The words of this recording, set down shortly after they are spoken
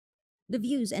The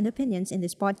views and opinions in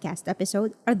this podcast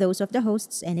episode are those of the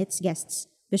hosts and its guests.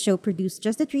 The show produced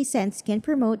just the 3 cents can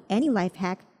promote any life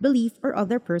hack, belief, or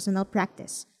other personal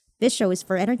practice. This show is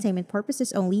for entertainment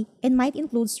purposes only and might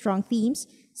include strong themes,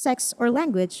 sex, or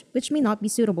language which may not be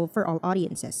suitable for all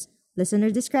audiences. Listener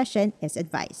discretion is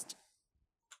advised.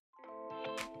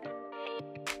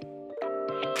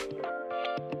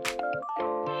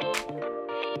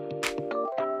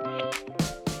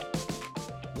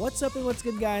 What's up and what's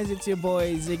good, guys? It's your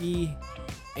boy Ziggy,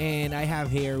 and I have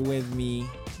here with me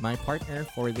my partner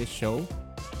for this show.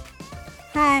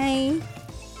 Hi!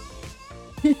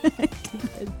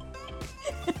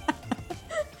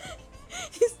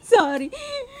 Sorry.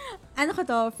 Ano ko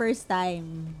to? First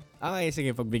time. Okay, sige,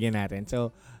 pagbigyan natin.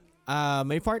 So,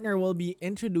 my partner will be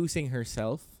introducing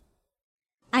herself.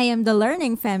 I am the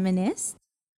Learning Feminist.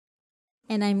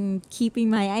 And I'm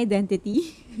keeping my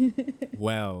identity.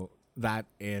 Well, that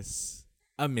is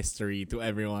a mystery to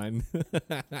everyone.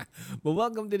 But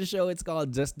welcome to the show. It's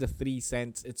called Just the 3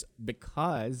 Cents. It's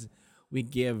because we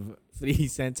give 3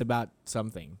 cents about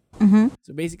something. Mm-hmm.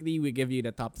 So basically, we give you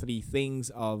the top 3 things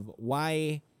of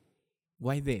why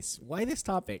this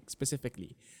topic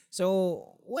specifically.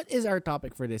 So what is our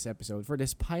topic for this episode, for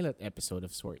this pilot episode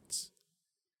of sorts?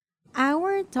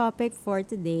 Our topic for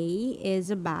today is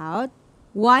about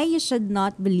why you should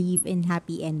not believe in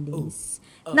happy endings.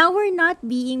 Now, we're not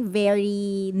being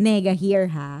very nega here,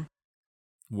 ha?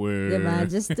 Where? Diba?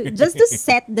 Just to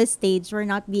set the stage, we're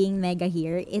not being nega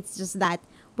here. It's just that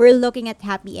we're looking at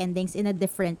happy endings in a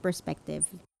different perspective.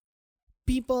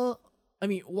 People, I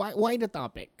mean, why the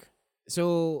topic?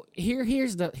 So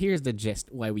here's the gist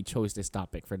why we chose this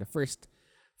topic for the first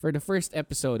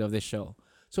episode of the show.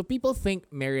 So people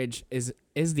think marriage is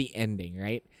the ending,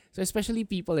 right? So especially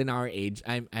people in our age.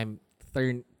 I'm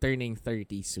turning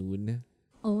 30 soon.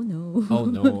 Oh no. Oh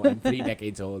no, I'm 3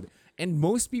 decades old. And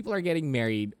most people are getting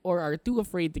married or are too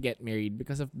afraid to get married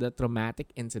because of the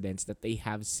traumatic incidents that they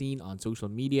have seen on social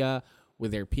media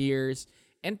with their peers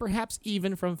and perhaps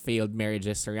even from failed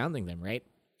marriages surrounding them, right?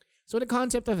 So the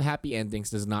concept of happy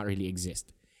endings does not really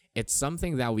exist. It's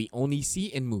something that we only see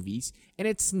in movies, and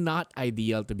it's not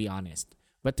ideal, to be honest.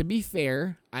 But to be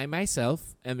fair, I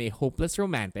myself am a hopeless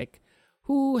romantic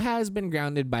who has been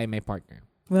grounded by my partner.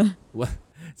 Well,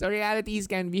 so realities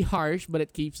can be harsh, but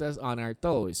it keeps us on our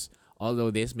toes.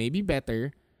 Although this may be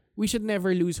better, we should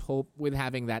never lose hope with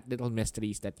having that little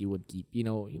mysteries that you would keep. You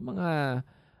know, yung mga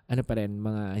ano pa rin,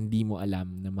 mga hindi mo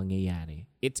alam na mangyayari.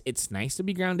 It's nice to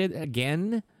be grounded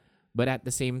again, but at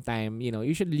the same time, you know,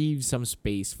 you should leave some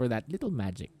space for that little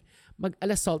magic.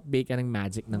 Mag-ala salt bake ka ng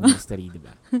magic ng mystery, di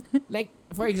ba? Like,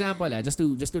 for example, just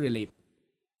to relate.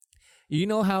 You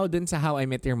know how dun sa How I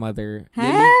Met Your Mother,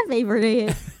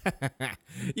 Favorite.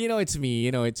 you know it's me.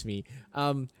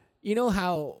 You know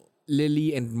how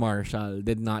Lily and Marshall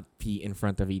did not pee in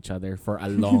front of each other for a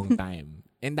long time,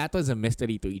 and that was a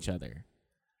mystery to each other.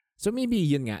 So maybe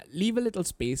yun nga, leave a little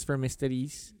space for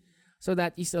mysteries so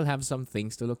that you still have some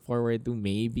things to look forward to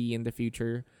maybe in the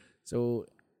future. So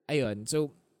ayun.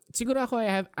 So siguro ako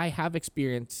I have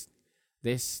experienced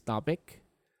this topic.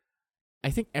 I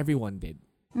think everyone did.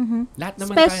 Mm-hmm. Lahat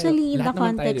naman Especially tayo, in the lahat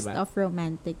naman tayo, context diba? of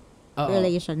romantic Oo.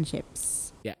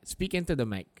 relationships. Yeah, speak into the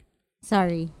mic.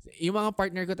 Sorry. Yung mga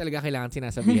partner ko talaga kailangan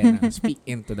sinasabihan na speak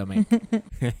into the mic.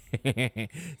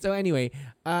 So anyway,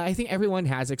 I think everyone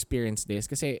has experienced this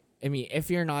kasi, I mean, if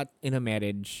you're not in a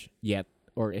marriage yet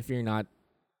or if you're not,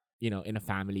 you know, in a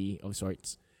family of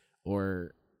sorts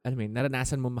or, I mean,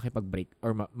 naranasan mo makipag-break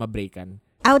or ma-breakan,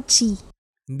 Ouchie.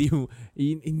 hindi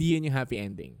yun yung happy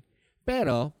ending.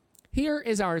 Pero, here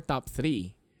is our top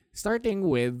 3. Starting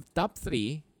with top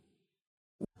 3.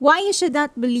 Why you should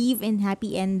not believe in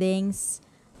happy endings.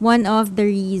 One of the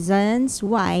reasons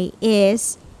why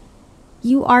is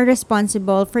you are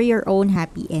responsible for your own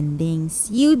happy endings.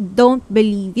 You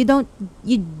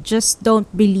just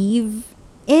don't believe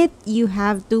it. You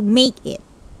have to make it.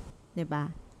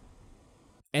 Diba?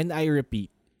 And I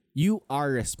repeat, you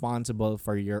are responsible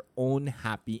for your own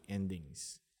happy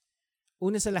endings.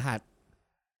 Una sa lahat,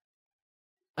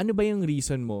 ano ba yung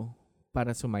reason mo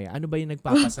para sumaya? Ano ba yung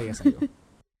nagpapasaya sa'yo?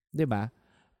 'Di ba?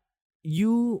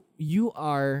 You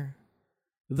are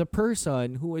the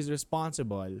person who is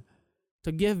responsible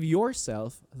to give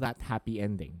yourself that happy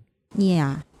ending.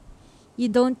 Yeah.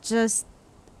 You don't just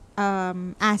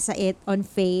asa it on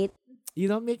fate. You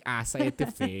don't make asa it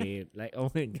to fate. Like, oh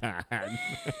my God.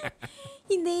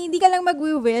 Hindi ka lang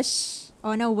magwi-wish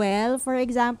on a well, for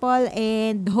example,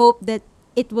 and hope that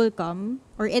it will come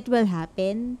or it will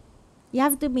happen. You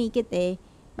have to make it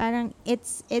Parang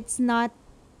it's not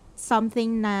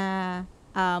something na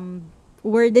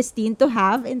we're destined to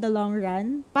have in the long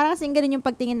run. Parang kasing ganun yung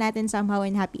pagtingin natin somehow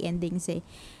in happy endings eh.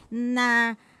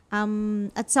 Na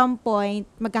at some point,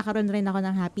 magkakaroon rin ako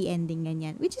ng happy ending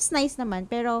ganyan. Which is nice naman,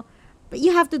 pero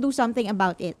you have to do something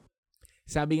about it.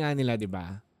 Sabi nga nila, di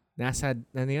ba? Nasa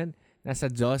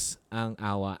Diyos ang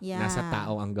awa, nasa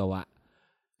tao ang gawa.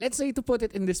 Let's say, to put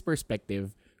it in this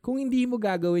perspective, kung hindi mo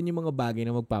gagawin yung mga bagay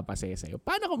na magpapasaya sa'yo,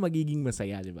 paano ka magiging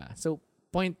masaya, di ba? So,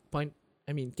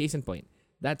 case in point,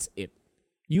 that's it.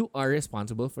 You are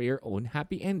responsible for your own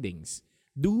happy endings.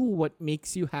 Do what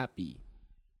makes you happy.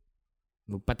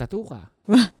 Magpatattoo ka.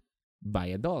 Buy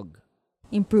a dog.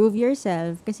 Improve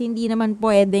yourself. Kasi hindi naman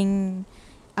pwedeng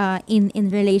in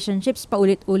relationships,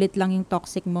 paulit-ulit lang yung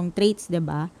toxic mong traits, di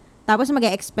ba? Tapos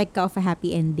mag-expect ka of a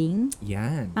happy ending.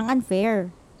 Yan. Ang unfair.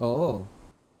 Oo.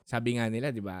 Sabi nga nila,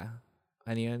 di ba?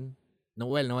 Ano yun?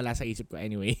 Nawala sa isip ko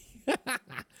anyway.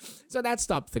 So that's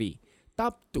top 3.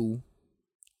 Top 2,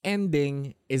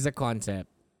 ending is a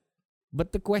concept.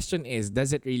 But the question is,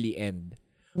 does it really end?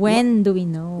 When do we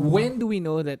know? When do we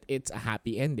know that it's a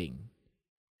happy ending?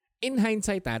 In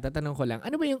hindsight, tatanong ko lang,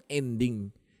 ano ba yung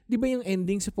ending? Di ba yung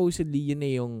ending supposedly, yun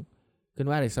na yung,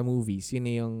 kunwari sa movies, yun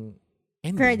na yung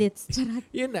ending. Credits.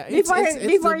 Yun na.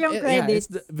 Before yung credits.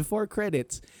 Before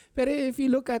credits. Pero if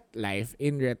you look at life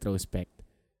in retrospect,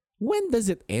 when does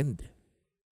it end?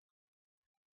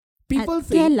 People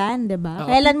think... Kailan, diba?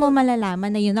 Kailan mo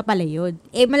malalaman na yun na pala yun?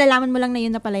 Malalaman mo lang na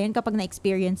yun na pala yun kapag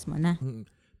na-experience mo na.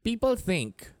 People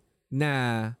think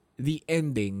na the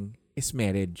ending is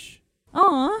marriage.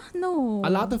 Oh, no.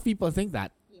 A lot of people think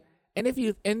that. Yeah. And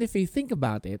if you think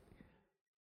about it,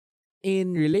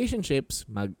 in relationships,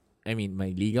 may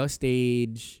ligaw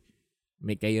stage,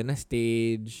 may kayo na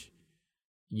stage.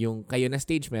 Yung kayo na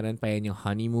stage, meron pa yan yung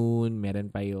honeymoon,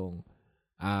 meron pa yung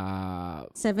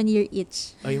 7-year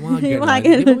each. Oh, yung mga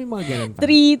ganon. Di ba may mga ganon pa?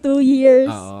 2 years.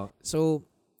 Oo. So,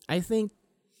 I think,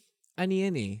 ano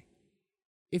yan eh,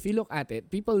 if you look at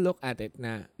it, people look at it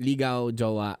na ligaw,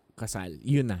 jowa, kasal.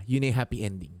 Yun na yung happy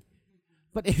ending.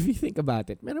 But if you think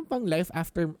about it, meron pang life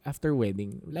after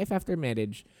wedding, life after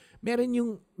marriage. Meron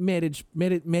yung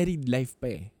married life pa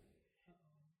eh.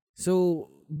 So,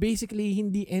 basically,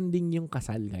 hindi ending yung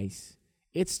kasal, guys.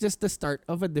 It's just the start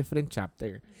of a different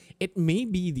chapter. It may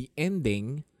be the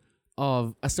ending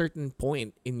of a certain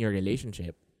point in your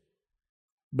relationship,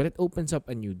 but it opens up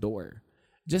a new door.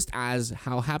 Just as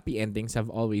how happy endings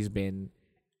have always been,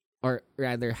 or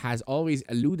rather has always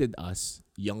eluded us,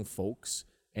 young folks,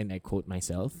 and I quote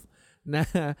myself, na,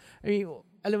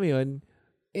 alam mo yun,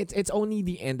 it's only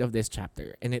the end of this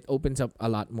chapter, and it opens up a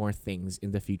lot more things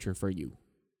in the future for you.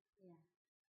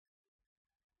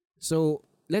 So,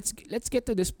 let's get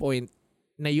to this point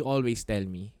na you always tell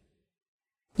me.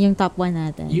 Yung top 1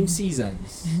 natin. Yung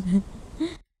seasons.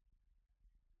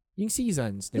 Yung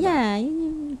seasons, di ba? Yeah.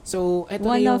 So, ito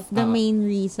one na yung, of the main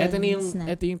reasons.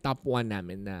 Ito yung top 1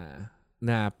 namin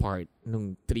na part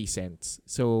nung 3 cents.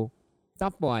 So,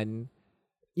 top 1,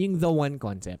 yung the one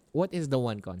concept. What is the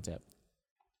one concept?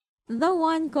 The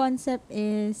one concept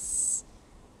is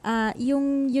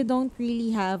yung you don't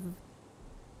really have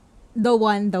the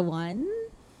one.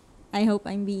 I hope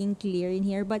I'm being clear in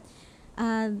here. But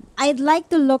I'd like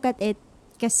to look at it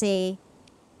kasi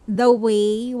the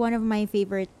way one of my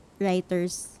favorite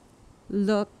writers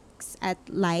looks at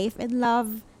life and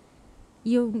love,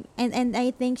 and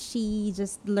I think she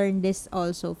just learned this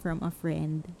also from a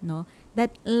friend, no?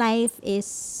 That life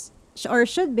is or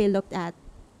should be looked at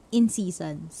in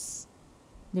seasons.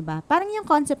 'Di ba? Parang yung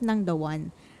concept ng the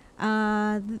one.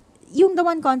 Yung the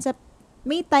one concept,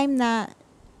 may time na,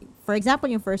 for example,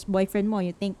 yung first boyfriend mo,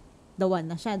 you think the one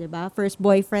na siya, 'di ba? First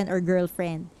boyfriend or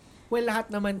girlfriend. Well,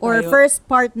 lahat naman tayo. Or first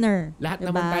partner. Lahat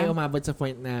diba? naman tayo umabot sa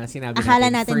point na sinabi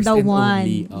Akala natin first the and one.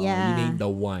 only. Yeah. You name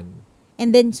the one.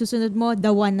 And then susunod mo,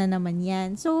 the one na naman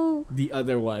yan. So, the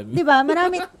other one. 'di ba?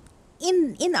 Marami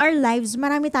in our lives,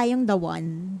 marami tayong the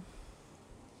one.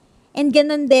 And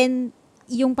ganun din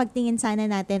yung pagtingin sana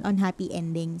natin on happy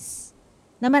endings.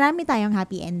 Na marami tayong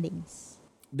happy endings.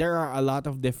 There are a lot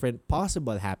of different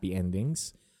possible happy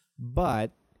endings,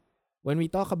 but when we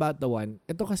talk about the one,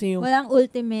 ito kasi yung walang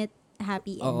ultimate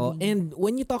happy ending. Oo, and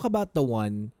when you talk about the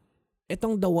one,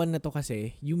 itong the one na to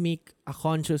kasi, you make a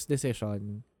conscious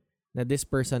decision na this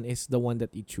person is the one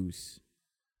that you choose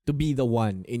to be the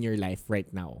one in your life right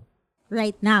now.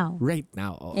 Right now. Right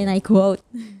now. Oo. And I quote.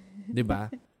 'Di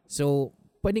ba? So,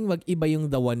 pwedeng mag-iba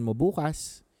yung the one mo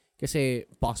bukas kasi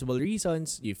possible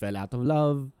reasons, you fell out of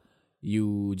love,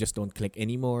 you just don't click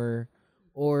anymore,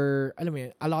 or alam mo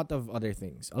yun, a lot of other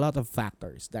things, a lot of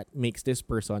factors that makes this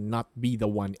person not be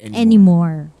the one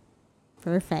anymore.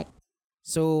 Perfect.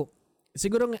 So,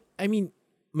 siguro,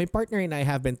 my partner and I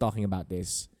have been talking about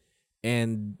this,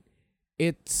 and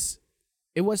it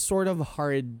was sort of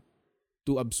hard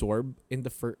to absorb in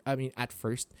the at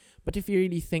first. But if you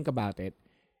really think about it,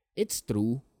 it's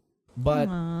true. But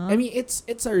Aww. I mean,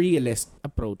 it's a realist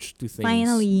approach to things.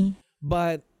 Finally.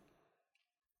 But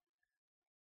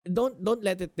don't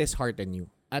let it dishearten you.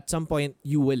 At some point,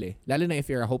 you will lalo na if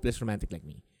you're a hopeless romantic like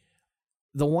me.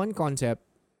 The one concept,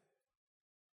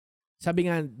 sabi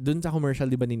nga, dun sa commercial,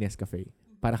 di ba, ni Nescafe,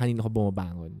 para kanino ka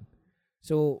bumabangon.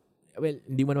 So, well,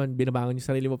 hindi mo naman binabangon yung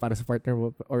sarili mo para sa partner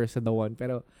mo or sa the one.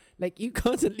 Pero, like, you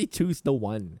constantly choose the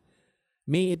one.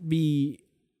 May it be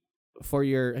for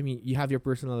your, I mean, you have your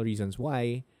personal reasons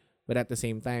why, but at the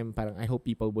same time, parang I hope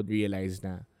people would realize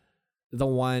na the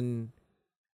one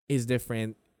is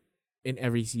different in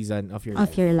every season of your life.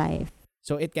 Of your life.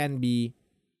 So, it can be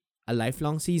a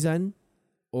lifelong season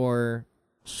or...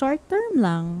 Short term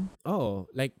lang. Oh,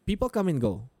 like, people come and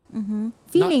go. Mm-hmm.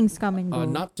 Feelings come and go.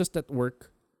 Not just at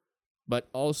work, but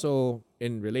also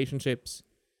in relationships.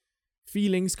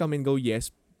 Feelings come and go, yes.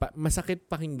 Masakit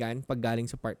pakinggan pag galing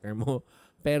sa partner mo.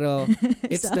 Pero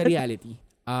it's the reality.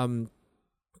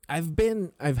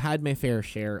 I've had my fair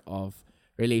share of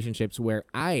relationships where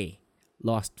I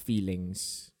lost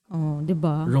feelings. Oh,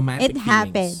 diba? Romantic It feelings.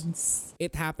 happens.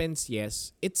 It happens,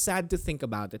 yes. It's sad to think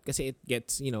about it kasi it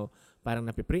gets, parang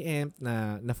napipreempt,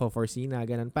 na-foresee na,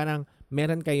 ganun. Parang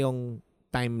meron kayong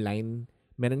timeline,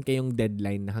 meron kayong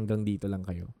deadline na hanggang dito lang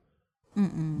kayo.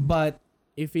 Mm-mm. But,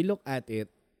 if you look at it,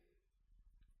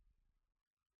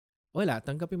 wala,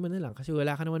 tanggapin mo na lang kasi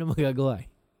wala ka naman na magagawa eh.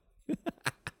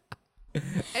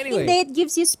 Anyway. Hindi, it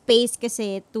gives you space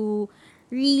kasi to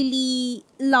really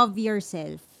love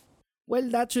yourself. Well,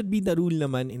 that should be the rule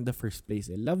naman in the first place.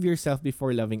 Love yourself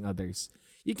before loving others.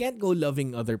 You can't go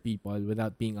loving other people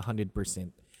without being 100%.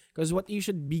 Because what you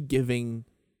should be giving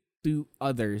to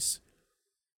others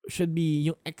should be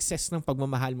yung excess ng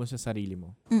pagmamahal mo sa sarili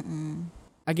mo. Mm-mm.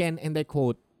 Again, and I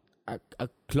quote, a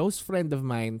close friend of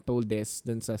mine told this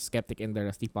dun sa Skeptic and the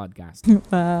Rusty podcast.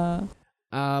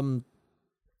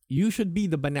 You should be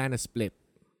the banana split.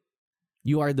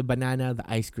 You are the banana, the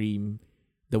ice cream,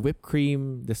 the whipped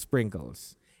cream, the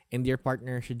sprinkles. And your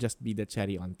partner should just be the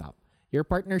cherry on top. Your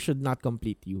partner should not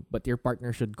complete you, but your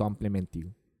partner should complement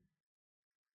you.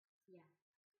 Yeah.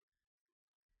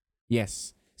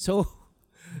 Yes. So,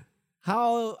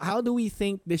 how do we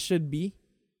think this should be?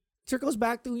 It circles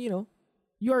back to, you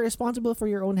are responsible for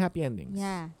your own happy endings.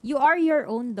 Yeah. You are your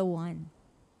own the one.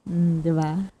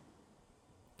 Diba?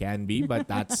 Can be, but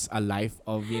that's a life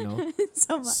of,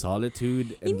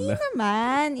 solitude. And Hindi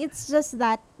naman. It's just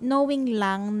that knowing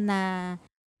lang na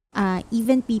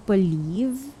even people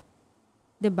leave,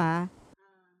 diba?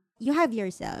 You have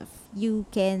yourself. You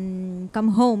can come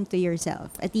home to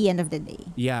yourself at the end of the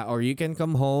day. Yeah, or you can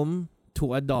come home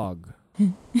to a dog.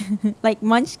 Like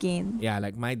Munchkin. Yeah,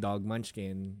 like my dog,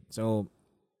 Munchkin. So,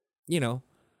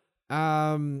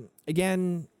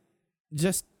 again,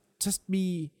 just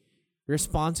be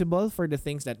responsible for the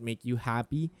things that make you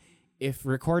happy. If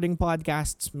recording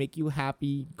podcasts make you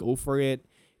happy, go for it.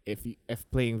 If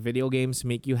playing video games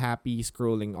make you happy,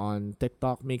 scrolling on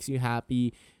TikTok makes you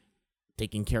happy,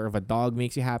 taking care of a dog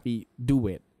makes you happy, do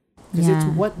it. Because it's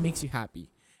what makes you happy.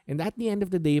 And at the end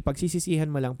of the day, pagsisisihan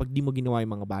mo lang pag di mo ginawa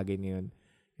yung mga bagay na yun.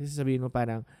 Kasi sabihin mo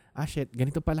parang, shit,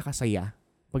 ganito pala kasaya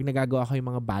pag nagagawa ko yung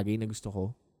mga bagay na gusto ko.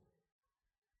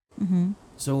 Mm-hmm.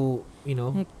 So,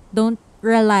 like, don't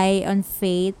rely on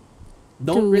fate.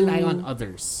 Don't rely on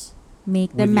others.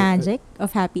 Make the magic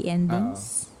of happy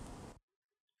endings.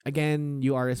 Again,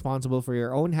 you are responsible for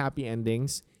your own happy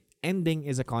endings. Ending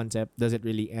is a concept. Does it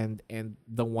really end? And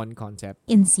the one concept.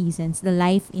 In seasons. The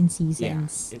life in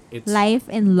seasons. Yeah, it's life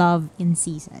and love in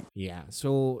season. Yeah.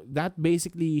 So that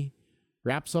basically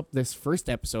wraps up this first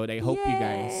episode. I hope you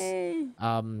guys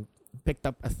picked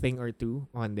up a thing or two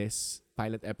on this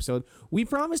pilot episode. We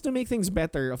promise to make things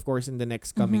better, of course, in the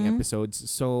next coming episodes.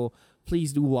 So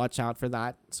please do watch out for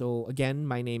that. So again,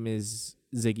 my name is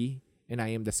Ziggy, and I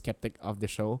am the skeptic of the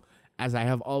show, as I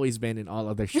have always been in all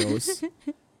other shows.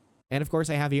 And of course,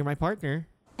 I have here my partner.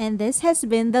 And this has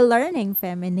been the Learning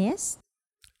Feminist.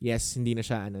 Yes, hindi na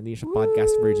siya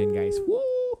podcast virgin, guys. Woo!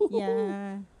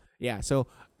 Yeah. Yeah, so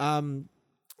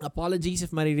apologies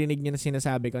if maririnig niyo na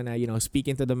sinasabi ko na, speak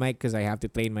into the mic because I have to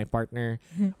train my partner.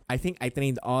 I think I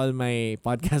trained all my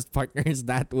podcast partners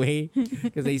that way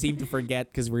because they seem to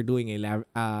forget because we're doing a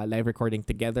live recording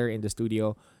together in the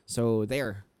studio. So,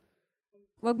 there.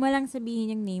 Wag mo lang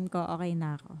sabihin yung name ko, okay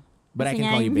na ako. But I Kasi can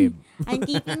nga, call you babe. I'm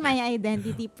keeping my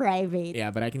identity private.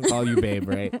 Yeah, but I can call you babe,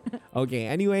 right? Okay,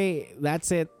 anyway,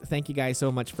 that's it. Thank you guys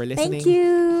so much for listening. Thank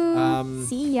you. Um,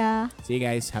 See ya. See you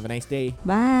guys. Have a nice day.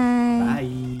 Bye.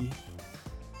 Bye.